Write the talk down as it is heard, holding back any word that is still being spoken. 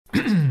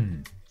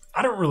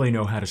I don't really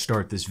know how to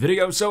start this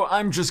video, so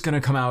I'm just gonna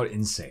come out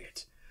and say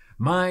it.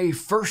 My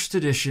first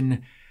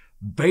edition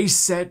base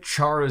set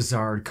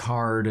Charizard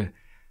card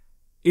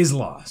is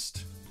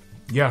lost.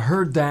 You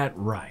heard that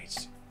right.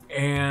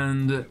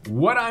 And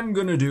what I'm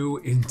gonna do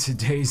in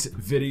today's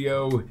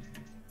video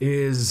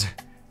is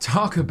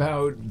talk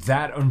about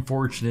that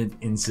unfortunate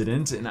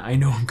incident. And I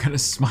know I'm kind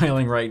of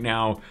smiling right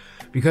now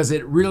because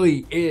it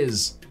really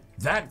is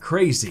that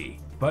crazy,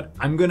 but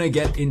I'm gonna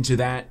get into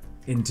that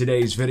in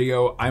today's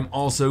video. I'm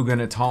also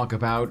gonna talk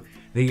about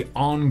the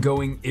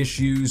ongoing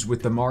issues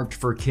with the marked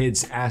for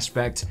kids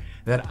aspect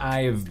that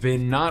I've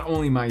been not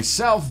only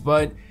myself,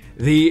 but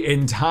the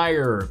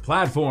entire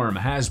platform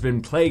has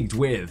been plagued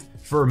with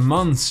for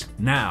months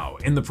now,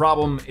 and the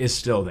problem is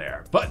still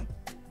there. But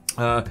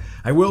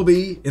I will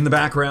be in the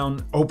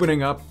background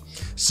opening up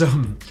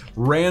some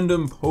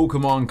random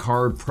Pokemon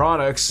card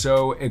products,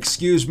 so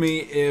excuse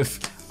me if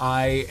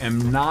I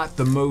am not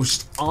the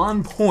most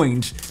on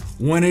point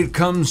when it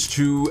comes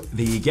to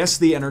the guess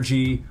the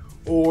energy,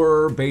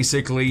 or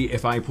basically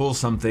if I pull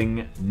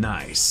something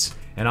nice.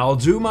 And I'll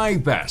do my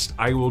best.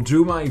 I will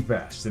do my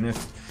best. And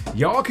if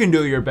y'all can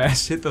do your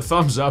best, hit the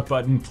thumbs up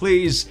button,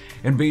 please,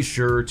 and be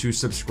sure to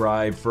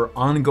subscribe for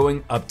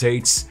ongoing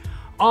updates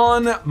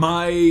on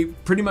my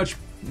pretty much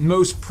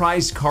most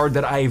prized card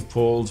that I've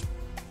pulled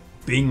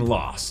being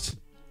lost.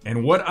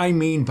 And what I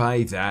mean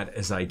by that,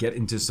 as I get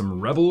into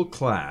some Rebel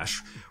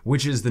Clash,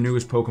 which is the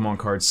newest Pokemon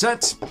card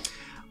set,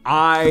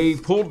 I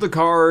pulled the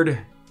card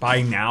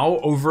by now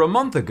over a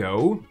month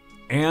ago,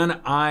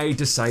 and I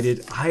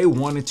decided I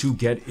wanted to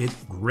get it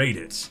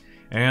graded.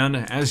 And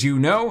as you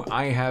know,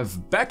 I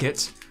have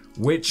Beckett,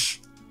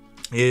 which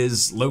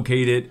is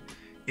located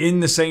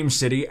in the same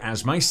city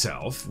as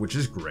myself, which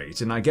is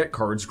great, and I get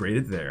cards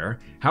graded there.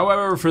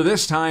 However, for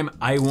this time,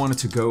 I wanted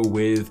to go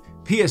with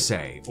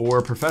PSA,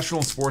 or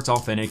Professional Sports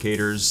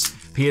Authenticators,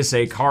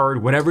 PSA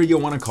card, whatever you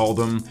want to call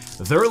them.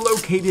 They're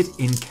located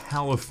in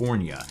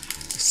California,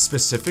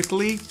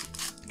 specifically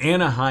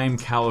Anaheim,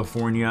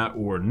 California,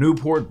 or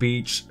Newport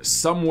Beach,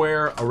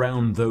 somewhere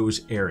around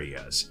those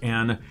areas.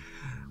 And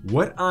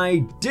what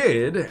I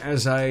did,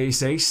 as I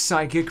say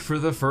psychic for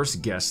the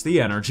first guess the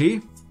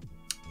energy,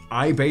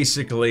 I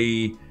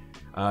basically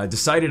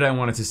decided I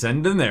wanted to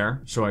send them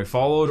there. So I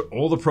followed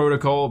all the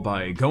protocol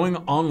by going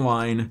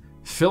online,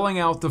 filling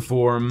out the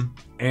form,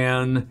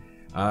 and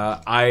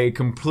I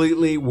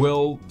completely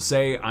will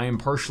say I am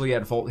partially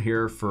at fault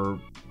here for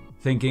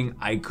thinking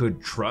I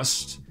could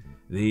trust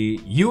the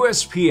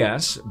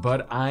USPS,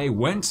 but I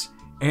went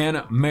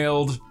and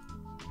mailed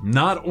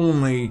not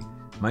only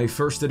my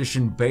first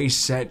edition base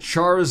set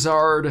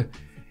Charizard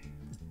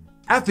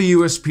at the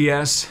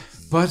USPS,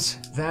 but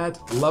that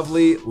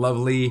lovely,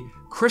 lovely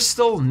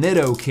Crystal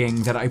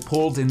Nidoking that I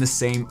pulled in the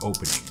same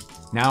opening.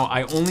 Now,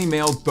 I only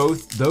mailed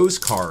both those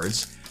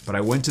cards, but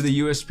I went to the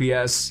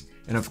USPS,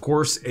 and of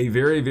course, a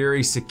very,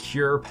 very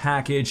secure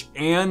package,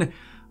 and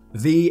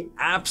the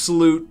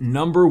absolute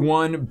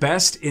 #1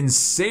 best and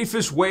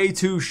safest way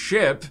to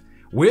ship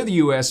with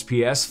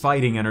USPS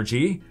Fighting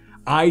Energy.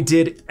 I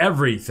did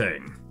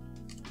everything.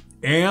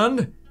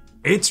 And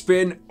it's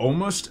been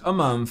almost a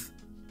month,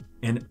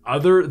 and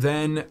other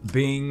than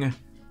being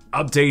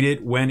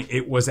updated when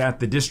it was at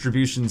the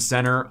distribution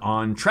center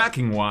on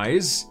tracking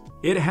wise,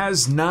 it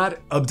has not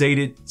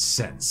updated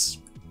since.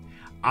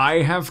 I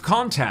have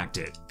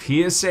contacted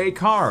PSA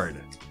Card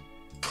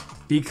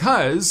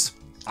because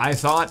I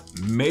thought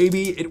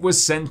maybe it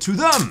was sent to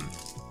them.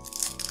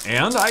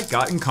 And I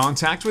got in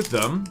contact with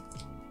them.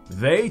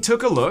 They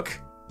took a look,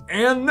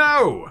 and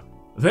no,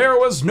 there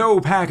was no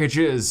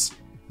packages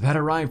that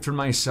arrived from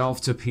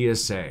myself to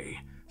PSA.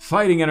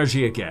 Fighting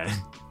Energy again.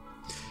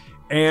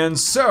 And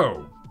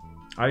so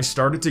I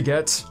started to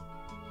get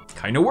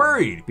kind of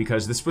worried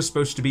because this was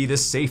supposed to be the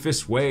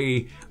safest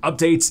way.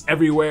 Updates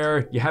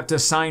everywhere. You have to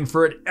sign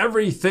for it,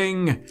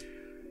 everything.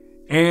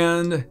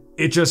 And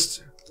it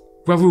just,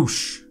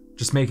 whoosh,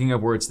 just making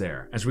up words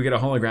there. As we get a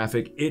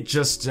holographic, it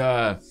just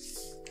hasn't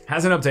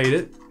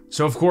updated.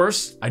 So of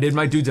course, I did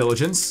my due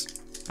diligence.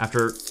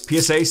 After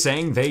PSA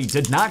saying they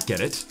did not get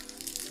it,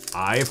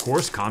 I of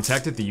course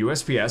contacted the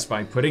USPS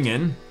by putting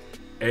in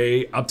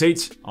a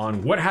update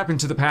on what happened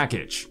to the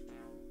package.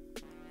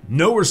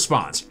 No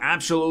response,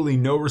 absolutely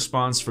no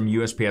response from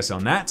USPS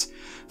on that.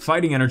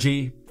 Fighting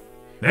Energy,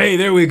 hey,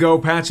 there we go,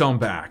 patch on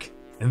back.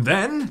 And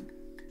then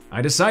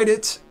I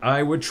decided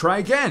I would try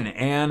again,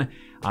 and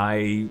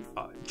I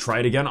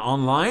tried again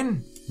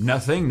online.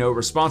 Nothing, no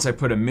response. I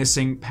put a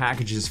missing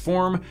packages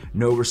form,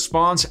 no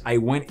response. I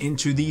went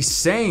into the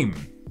same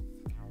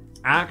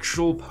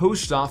actual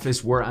post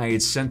office where I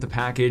had sent the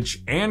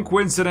package, and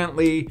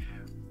coincidentally,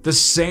 the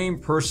same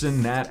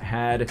person that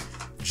had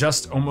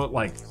just almost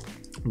like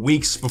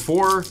weeks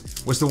before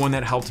was the one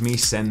that helped me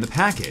send the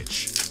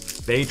package.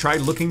 They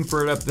tried looking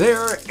for it up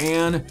there,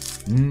 and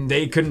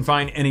they couldn't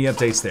find any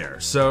updates there.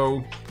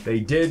 So they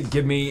did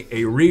give me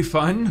a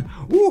refund.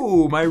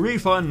 Ooh, my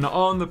refund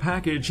on the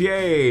package,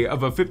 yay,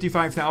 of a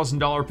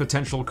 $55,000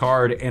 potential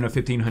card and a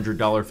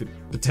 $1,500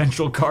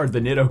 potential card, the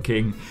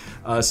Nidoking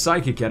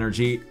Psychic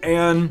Energy,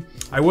 and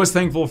I was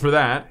thankful for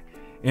that.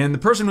 And the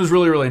person was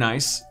really, really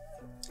nice,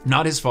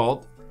 not his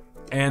fault.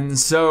 And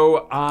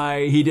so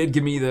he did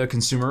give me the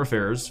consumer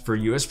affairs for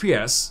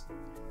USPS.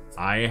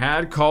 I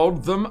had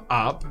called them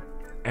up,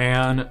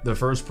 and the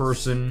first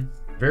person,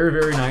 very,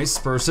 very nice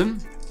person.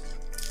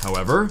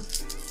 However,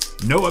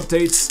 no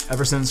updates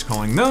ever since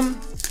calling them.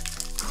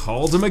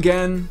 Called them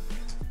again,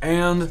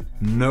 and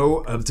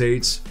no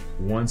updates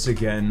once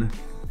again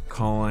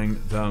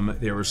calling them.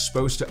 They were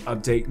supposed to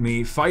update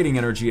me Fighting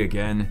Energy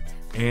again,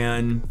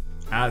 and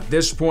at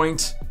this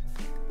point,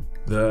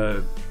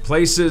 the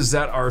places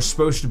that are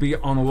supposed to be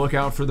on the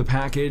lookout for the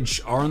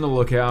package are on the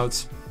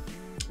lookout.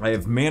 I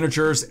have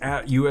managers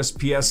at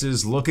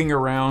USPS's looking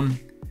around,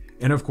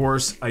 and of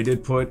course, I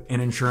did put an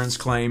insurance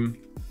claim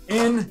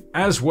in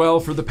as well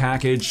for the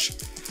package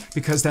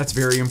because that's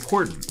very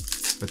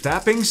important. But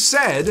that being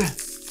said,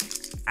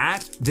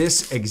 at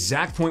this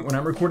exact point when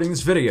I'm recording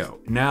this video,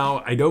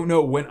 now I don't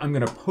know when I'm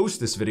gonna post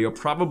this video,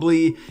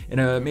 probably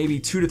in maybe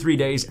 2 to 3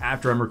 days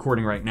after I'm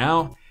recording right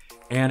now.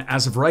 And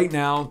as of right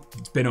now,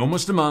 it's been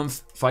almost a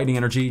month, Fighting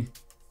Energy,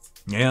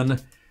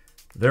 and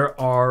there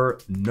are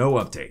no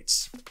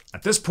updates.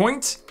 At this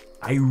point,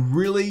 I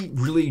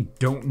really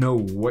don't know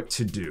what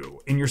to do.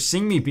 And you're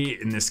seeing me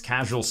be in this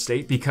casual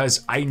state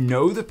because I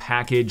know the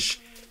package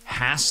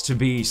has to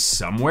be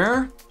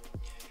somewhere.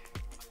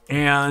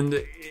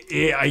 And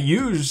I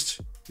used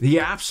the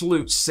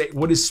absolute,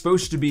 what is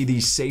supposed to be the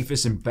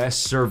safest and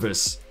best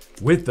service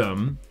with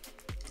them.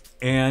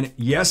 And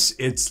yes,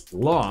 it's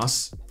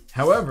lost.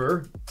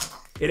 However,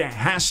 it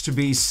has to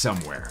be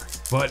somewhere.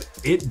 But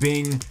it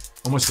being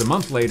almost a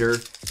month later,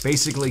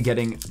 basically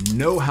getting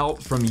no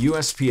help from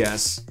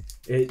USPS,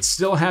 it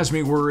still has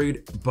me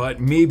worried,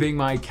 but me being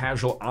my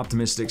casual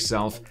optimistic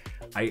self,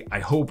 I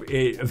hope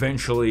it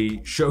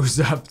eventually shows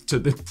up to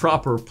the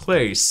proper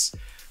place.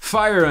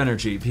 Fire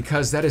Energy,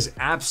 because that is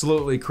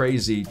absolutely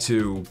crazy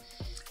to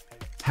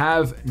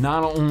have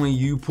not only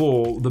you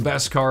pull the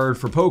best card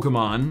for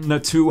Pokemon,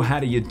 Natu, how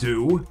do you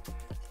do,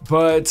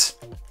 but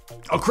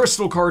a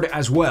crystal card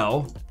as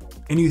well,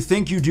 and you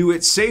think you do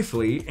it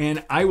safely,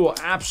 and I will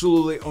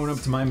absolutely own up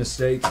to my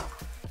mistake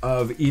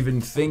of even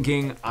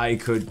thinking I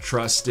could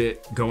trust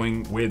it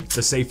going with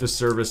the safest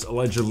service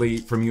allegedly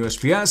from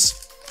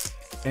USPS,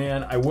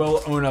 and I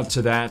will own up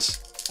to that,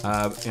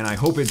 and I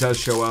hope it does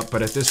show up,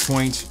 but at this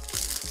point,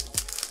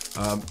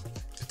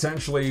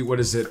 potentially, what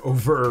is it,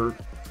 over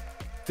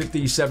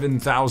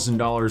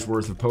 $57,000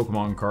 worth of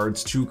Pokemon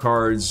cards, 2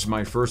 cards,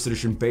 my first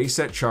edition base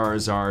set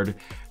Charizard,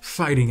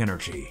 Fighting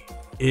Energy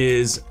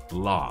is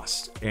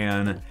lost,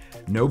 and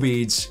no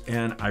beads,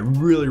 and I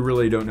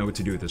really don't know what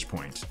to do at this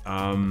point.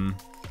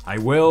 I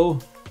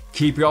will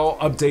keep y'all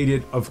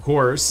updated, of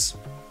course,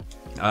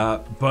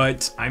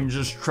 but I'm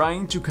just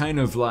trying to kind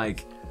of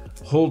like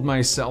hold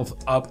myself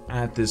up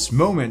at this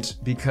moment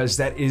because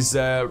that is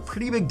a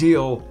pretty big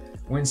deal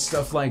when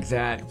stuff like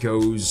that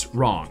goes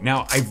wrong.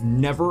 Now, I've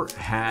never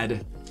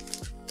had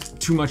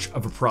too much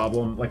of a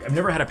problem. Like, I've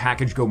never had a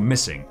package go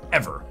missing,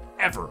 ever.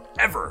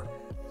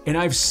 And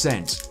I've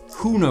sent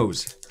who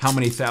knows how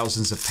many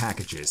thousands of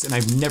packages, and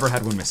I've never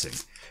had one missing.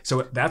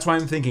 So that's why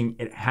I'm thinking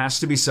it has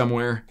to be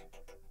somewhere.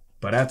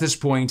 But at this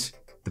point,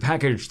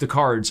 the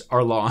cards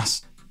are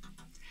lost.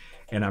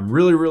 And I'm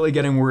really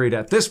getting worried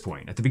at this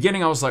point. At the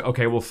beginning, I was like,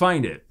 okay, we'll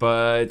find it.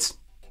 But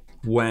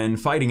when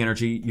Fighting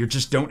Energy, you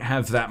just don't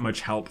have that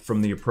much help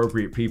from the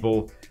appropriate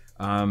people.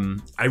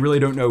 I really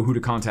don't know who to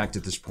contact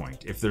at this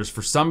point. If there's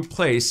for some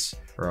place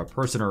or a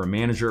person or a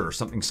manager or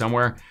something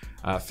somewhere,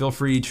 feel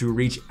free to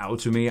reach out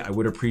to me. I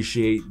would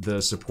appreciate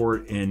the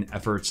support in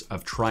efforts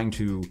of trying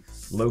to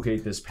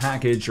locate this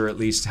package or at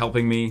least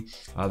helping me.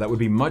 That would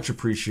be much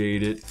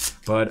appreciated.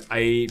 But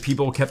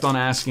people kept on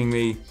asking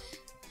me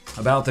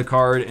about the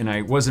card and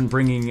I wasn't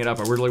bringing it up.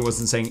 I really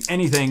wasn't saying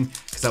anything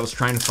because I was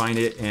trying to find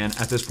it, and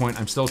at this point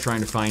I'm still trying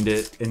to find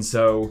it. And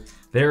so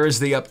there is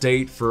the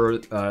update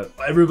for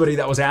everybody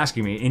that was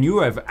asking me, and you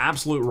have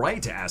absolute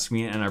right to ask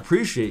me, and I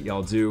appreciate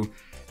y'all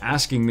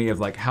asking me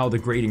of like how the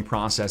grading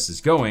process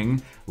is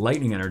going.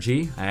 Lightning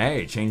Energy,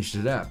 hey, changed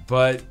it up,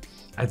 but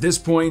at this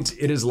point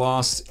it is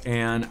lost,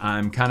 and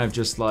I'm kind of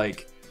just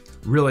like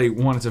really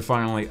wanted to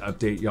finally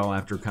update y'all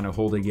after kind of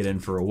holding it in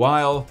for a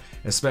while,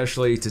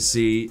 especially to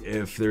see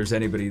if there's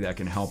anybody that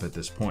can help at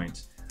this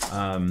point.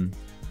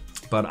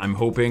 But I'm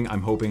hoping,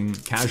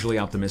 casually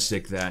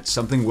optimistic that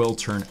something will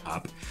turn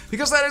up,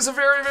 because that is a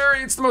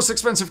it's the most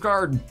expensive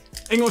card,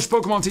 English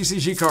Pokemon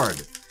TCG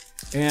card.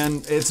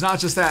 And it's not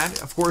just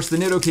that, of course, the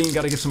Nidoking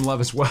gotta give some love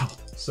as well.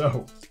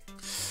 So,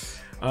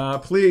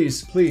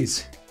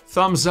 please,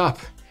 thumbs up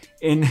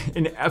in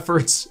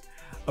efforts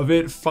of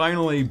it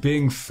finally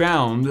being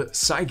found,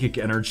 Psychic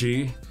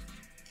Energy.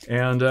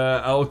 And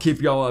I'll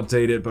keep y'all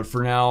updated, but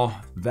for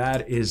now,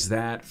 that is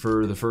that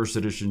for the first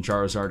edition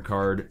Charizard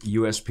card.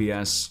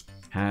 USPS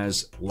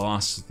has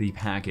lost the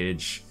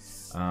package.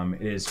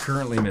 It is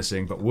currently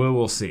missing, but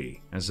we'll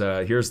see. As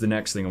here's the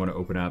next thing I want to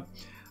open up.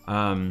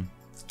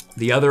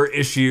 The other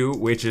issue,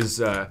 which is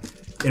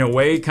in a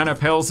way kind of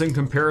pales in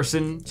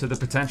comparison to the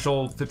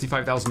potential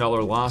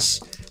 $55,000 loss,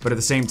 but at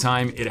the same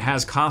time, it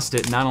has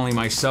costed not only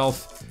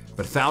myself,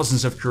 but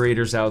thousands of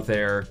creators out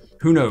there.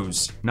 Who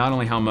knows not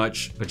only how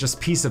much, but just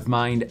peace of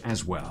mind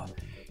as well.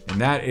 And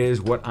that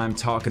is what I'm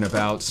talking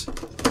about,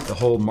 the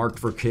whole Marked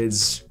for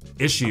Kids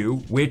issue,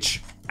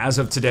 which as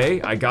of today,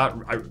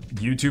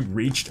 YouTube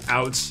reached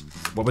out,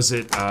 what was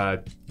it,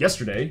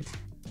 yesterday,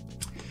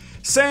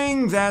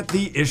 saying that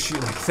the issue,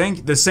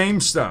 like the same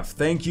stuff.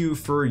 Thank you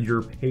for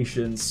your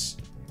patience.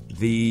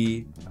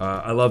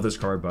 I love this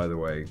card, by the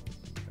way.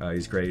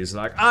 He's great. He's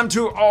like, I'm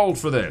too old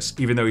for this,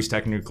 even though he's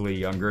technically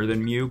younger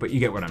than you, but you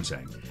get what I'm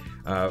saying.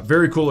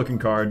 Very cool looking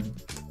card.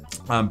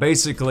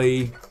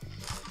 Basically,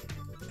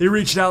 he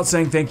reached out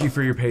saying thank you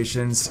for your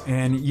patience,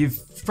 and you've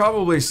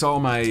probably saw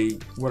my,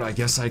 what I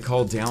guess I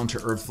call down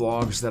to earth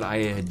vlogs that I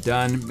had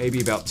done,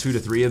 maybe about 2 to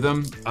 3 of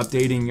them,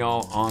 updating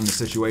y'all on the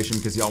situation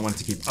because y'all wanted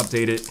to keep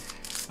updated,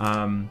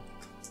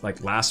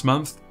 like last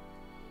month.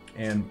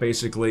 And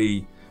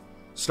basically,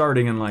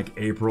 starting in like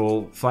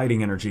April,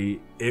 Fighting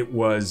Energy, it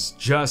was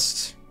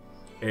just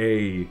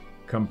a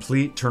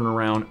complete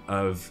turnaround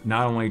of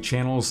not only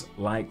channels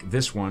like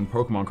this one,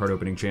 Pokemon card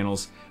opening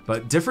channels,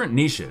 but different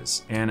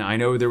niches. And I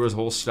know there was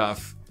whole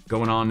stuff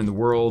going on in the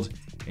world,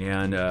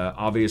 and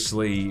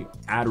obviously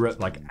ad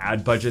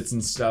budgets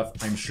and stuff,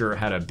 I'm sure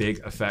had a big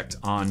effect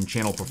on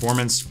channel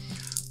performance.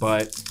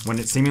 But when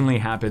it seemingly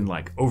happened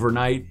like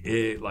overnight,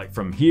 it like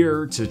from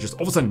here to just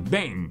all of a sudden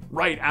bang,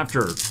 right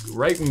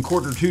when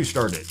quarter 2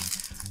 started,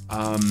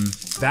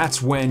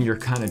 that's when you're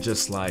kind of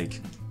just like,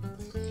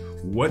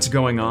 what's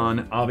going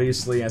on?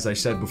 Obviously, as I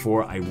said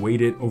before, I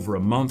waited over a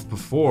month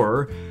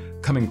before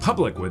coming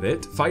public with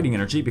it, Fighting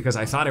Energy, because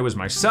I thought it was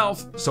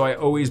myself, so I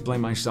always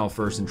blame myself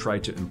first and try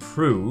to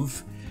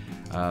improve.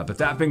 But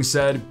that being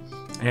said,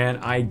 and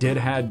I did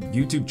had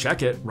YouTube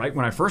check it right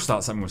when I first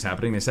thought something was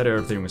happening. They said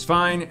everything was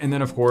fine, and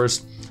then of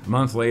course, a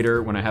month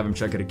later, when I have them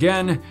check it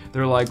again,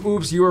 they're like,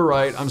 oops, you were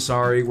right, I'm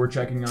sorry, we're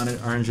checking on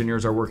it, our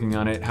engineers are working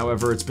on it.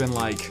 However, it's been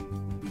like,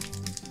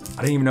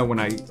 I didn't even know when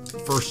I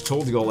first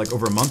told you all, like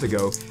over a month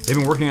ago. They've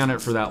been working on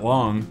it for that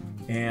long,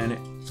 and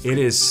it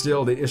is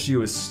still, the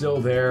issue is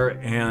still there,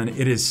 and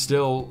it is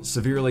still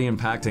severely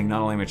impacting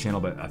not only my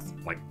channel, but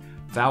like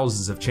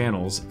thousands of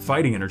channels,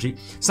 Fighting Energy.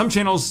 Some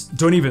channels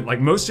don't even, like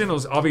most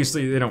channels,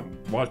 obviously they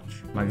don't watch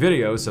my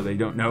videos, so they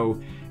don't know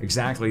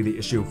exactly the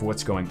issue of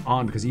what's going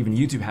on, because even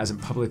YouTube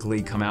hasn't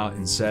publicly come out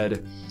and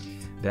said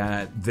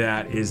that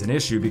that is an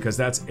issue, because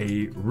that's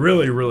a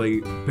really,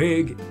 really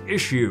big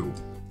issue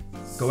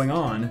going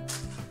on,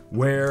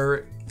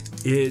 where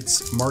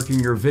it's marking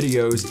your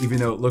videos, even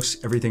though it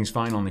looks everything's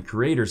fine on the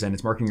creators end,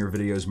 it's marking your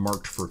videos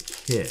marked for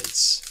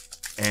kids.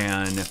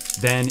 And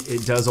then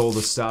it does all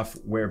the stuff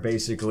where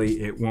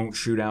basically it won't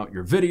shoot out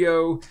your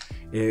video,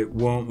 it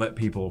won't let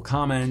people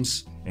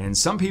comment, and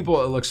some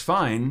people it looks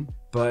fine,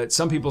 but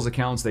some people's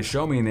accounts they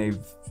show me and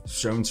they've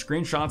shown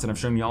screenshots, and I've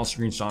shown y'all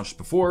screenshots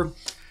before.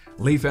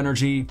 Leaf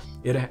Energy,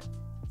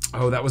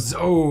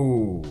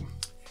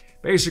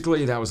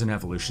 basically that was an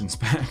evolution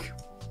spec.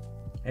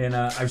 And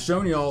I've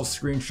shown y'all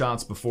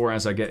screenshots before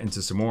as I get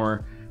into some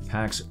more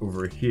packs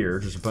over here,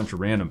 just a bunch of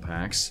random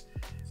packs.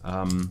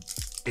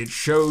 It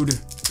showed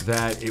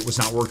that it was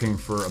not working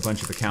for a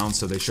bunch of accounts,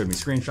 so they showed me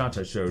screenshots.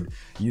 I showed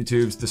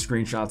YouTube's the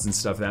screenshots and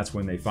stuff. That's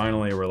when they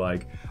finally were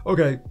like,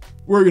 okay,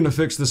 we're gonna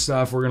fix this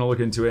stuff. We're gonna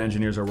look into it.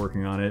 Engineers are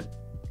working on it.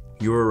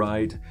 You were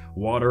right,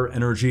 water,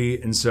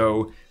 energy. And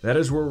so that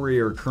is where we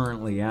are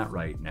currently at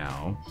right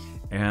now.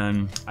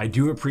 And I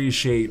do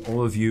appreciate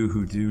all of you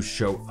who do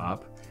show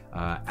up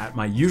at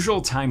my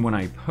usual time when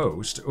I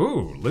post.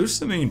 Ooh,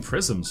 Lucamine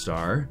Prism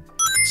Star.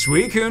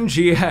 Suicune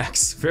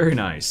GX, very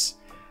nice.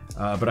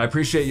 But I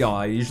appreciate y'all.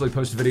 I usually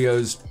post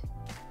videos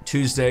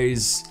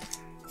Tuesdays,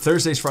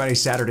 Thursdays,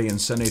 Fridays, Saturday,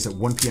 and Sundays at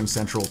 1 p.m.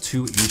 Central,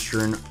 2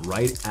 Eastern,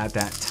 right at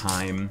that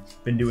time.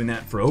 Been doing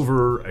that for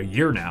over a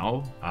year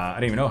now. I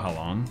don't even know how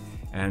long.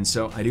 And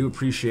so I do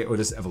appreciate,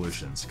 this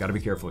evolutions. Gotta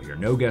be careful here.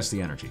 No guess the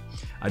energy.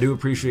 I do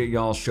appreciate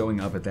y'all showing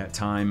up at that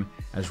time,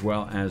 as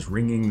well as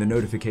ringing the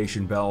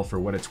notification bell for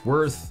what it's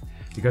worth,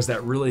 because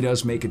that really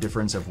does make a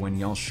difference of when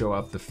y'all show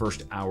up the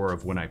first hour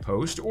of when I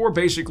post, or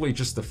basically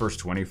just the first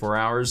 24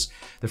 hours.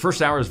 The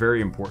first hour is very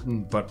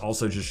important, but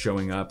also just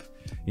showing up,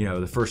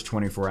 the first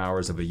 24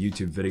 hours of a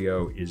YouTube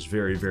video is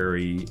very,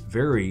 very,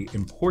 very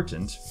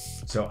important.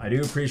 So I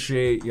do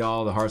appreciate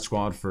y'all, the Heart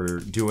Squad, for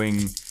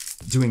doing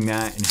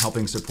that and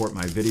helping support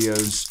my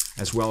videos,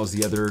 as well as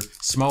the other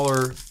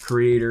smaller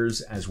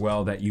creators as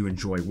well that you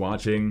enjoy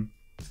watching,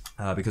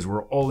 because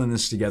we're all in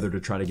this together to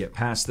try to get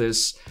past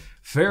this.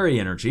 Fairy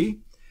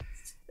Energy.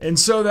 And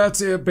so that's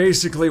it.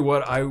 Basically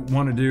what I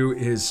want to do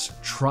is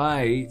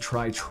try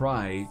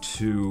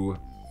to,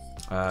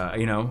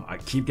 I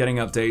keep getting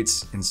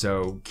updates, and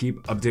so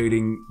keep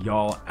updating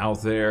y'all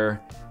out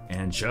there,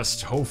 and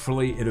just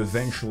hopefully it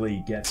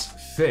eventually gets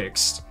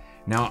fixed.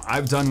 Now,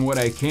 I've done what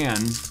I can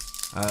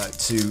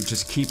to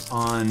just keep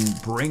on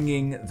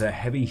bringing the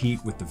heavy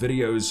heat with the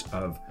videos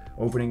of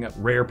opening up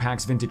rare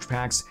packs, vintage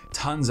packs,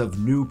 tons of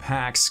new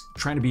packs,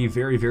 trying to be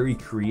very, very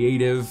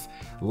creative,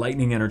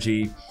 lightning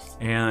energy.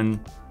 And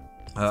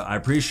I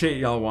appreciate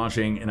y'all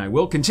watching, and I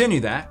will continue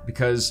that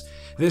because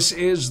this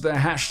is the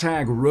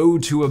hashtag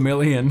road to 1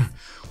 million,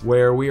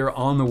 where we are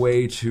on the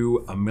way to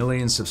 1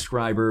 million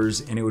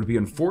subscribers, and it would be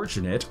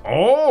unfortunate.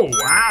 Oh,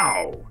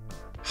 wow!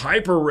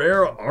 Hyper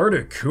rare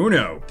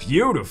Articuno.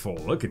 Beautiful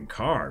looking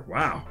card.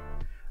 Wow.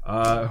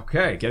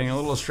 Okay, getting a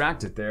little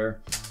distracted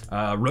there.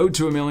 Road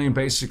to 1 million,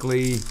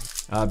 basically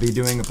be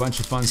doing a bunch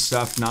of fun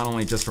stuff, not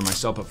only just for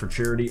myself, but for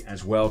charity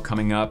as well,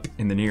 coming up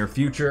in the near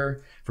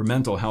future. For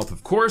mental health,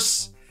 of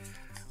course.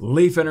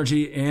 Leaf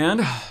energy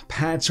and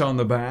patch on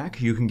the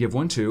back, you can give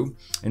one too.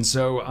 And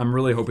so I'm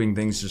really hoping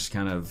things just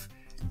kind of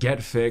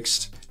get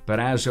fixed. But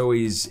as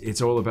always,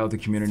 it's all about the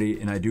community,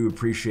 and I do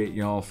appreciate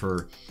y'all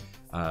for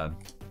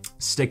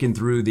sticking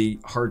through the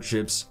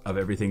hardships of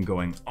everything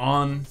going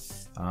on.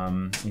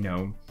 You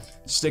know,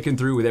 sticking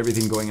through with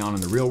everything going on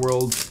in the real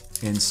world,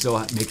 and still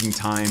making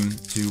time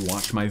to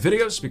watch my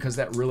videos, because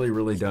that really,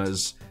 really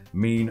does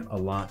mean a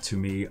lot to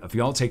me. Of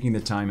y'all taking the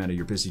time out of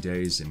your busy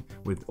days, and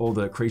with all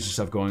the crazy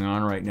stuff going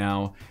on right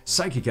now,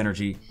 psychic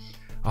energy.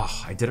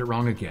 Oh, I did it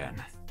wrong again.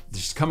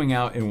 Just coming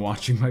out and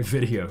watching my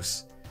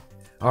videos.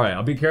 All right,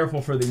 I'll be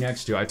careful for the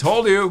next two. I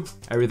told you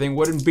everything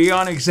wouldn't be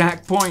on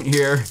exact point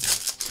here,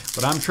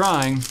 but I'm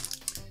trying.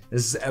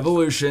 This is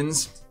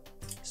evolutions.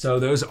 So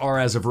those are,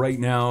 as of right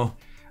now,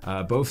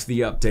 both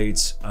the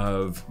updates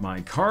of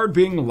my card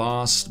being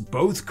lost,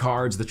 both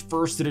cards, the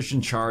first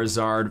edition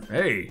Charizard.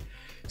 Hey,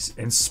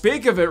 and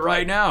speak of it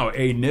right now,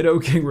 a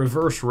Nidoking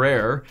reverse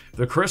rare,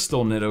 the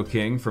Crystal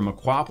Nidoking from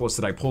Aquapolis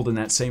that I pulled in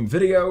that same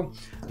video,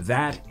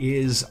 that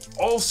is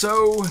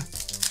also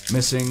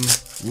missing,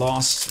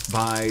 lost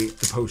by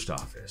the post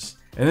office.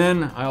 And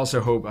then I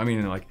also hope, I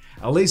mean, like,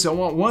 at least I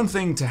want one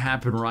thing to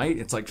happen, right?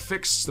 It's like,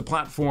 fix the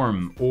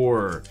platform,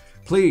 or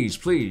please,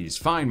 please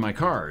find my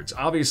cards.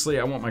 Obviously,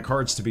 I want my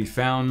cards to be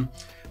found,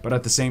 but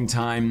at the same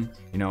time,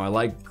 you know, I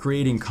like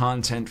creating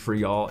content for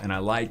y'all, and I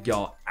like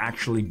y'all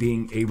actually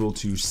being able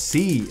to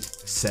see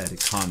said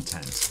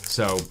content.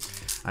 So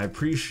I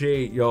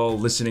appreciate y'all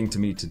listening to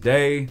me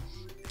today.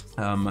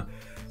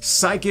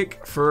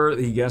 Psychic for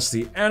the Guess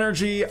the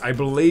Energy. I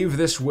believe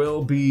this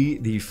will be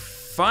the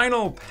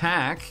final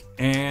pack,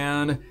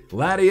 and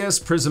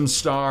Latias Prism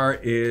Star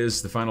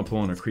is the final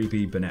pull in a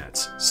creepy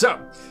Bennett. So,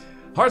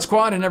 Heart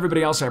Squad and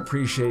everybody else, I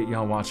appreciate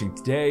y'all watching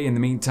today. In the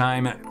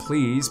meantime,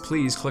 please,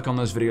 please click on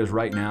those videos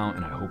right now,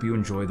 and I hope you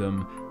enjoy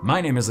them.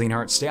 My name is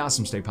Leonhart. Stay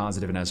awesome, stay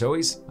positive, and as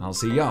always, I'll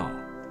see y'all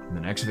in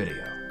the next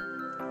video.